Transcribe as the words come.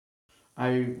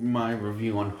my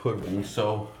review on Hoodwinked.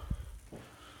 So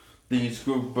these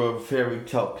group of fairy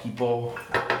tale people,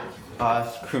 all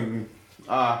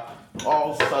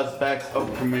suspects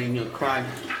of committing a crime,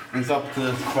 and it's up to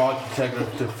this fraud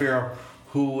detective to figure out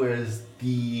who is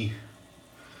the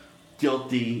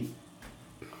guilty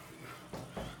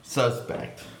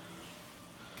suspect.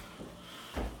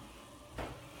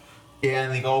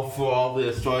 And they go through all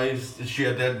the stories. She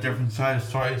had that different side of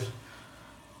stories.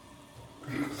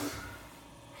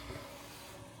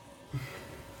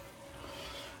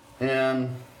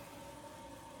 And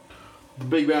the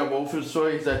big bad Wolf's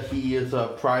story is that he is a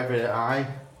private eye.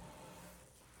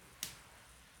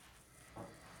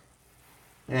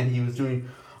 And he was doing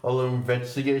a little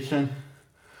investigation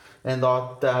and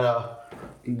thought that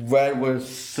Red was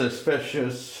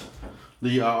suspicious.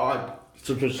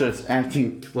 Suspicious,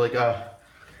 acting like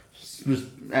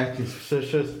acting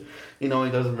suspicious. You know,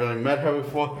 he doesn't really met her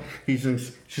before.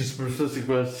 She's suspicious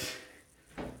because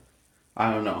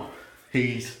I don't know.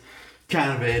 He's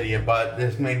kind of an idiot, but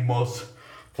this made most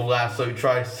for last. So he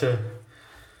tries to.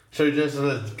 So just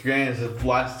as grand as his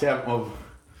last step of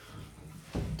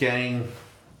getting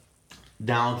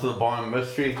down to the bottom of the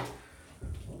mystery.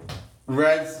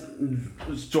 Red's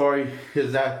story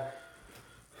is that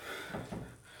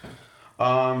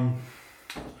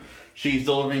she's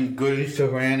delivering goodies to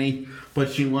Granny,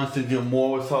 but she wants to do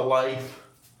more with her life.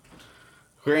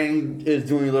 Granny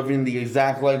is living the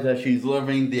exact life that she's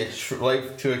living, the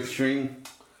life to extreme.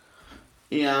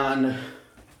 And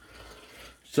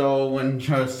so when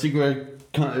her secret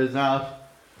is out,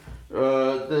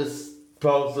 this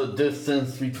causes a big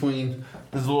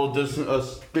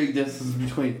distance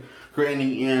between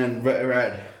Granny and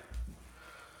Red.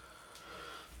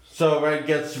 So Red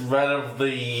gets rid of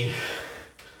the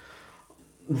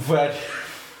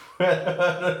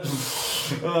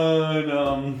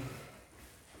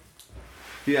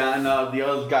the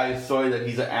other guy's story that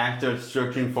he's an actor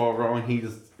searching for a role and he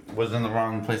just was in the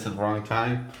wrong place at the wrong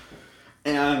time.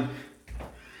 And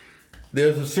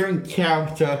there's a certain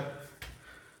character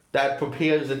that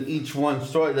prepares in each one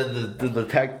story that the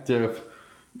detective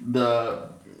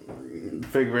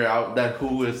figure out that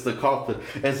who is the culprit.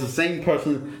 It's the same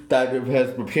person that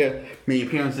has prepared made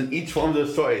appearance in each one of the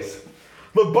stories.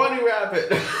 The bunny rabbit.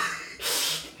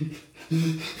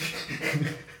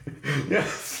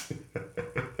 Yes.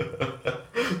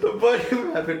 The bunny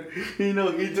rabbit. You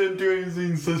know, he didn't do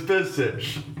anything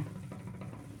suspicious.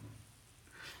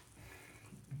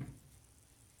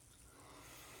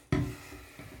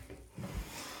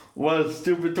 What a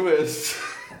stupid twist.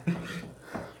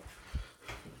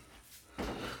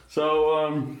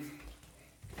 So,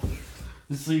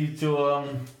 this leads to,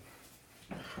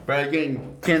 Red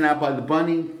getting kidnapped by the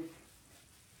bunny.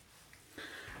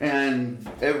 And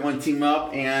everyone team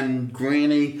up, and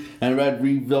Granny and Red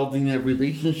rebuilding their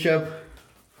relationship.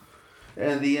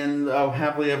 And the end of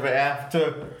happily ever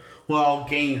after, while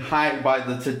getting hired by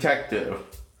the detective.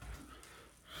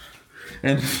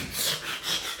 And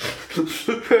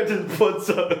Red just puts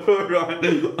a hood on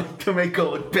to make it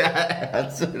look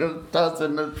bad. So it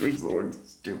doesn't, it makes it look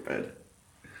stupid.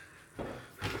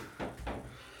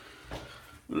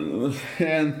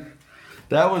 And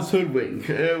that was Hoodwinked.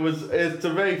 It's a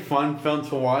very fun film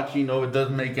to watch. You know, it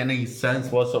doesn't make any sense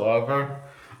whatsoever.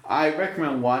 I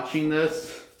recommend watching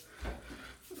this.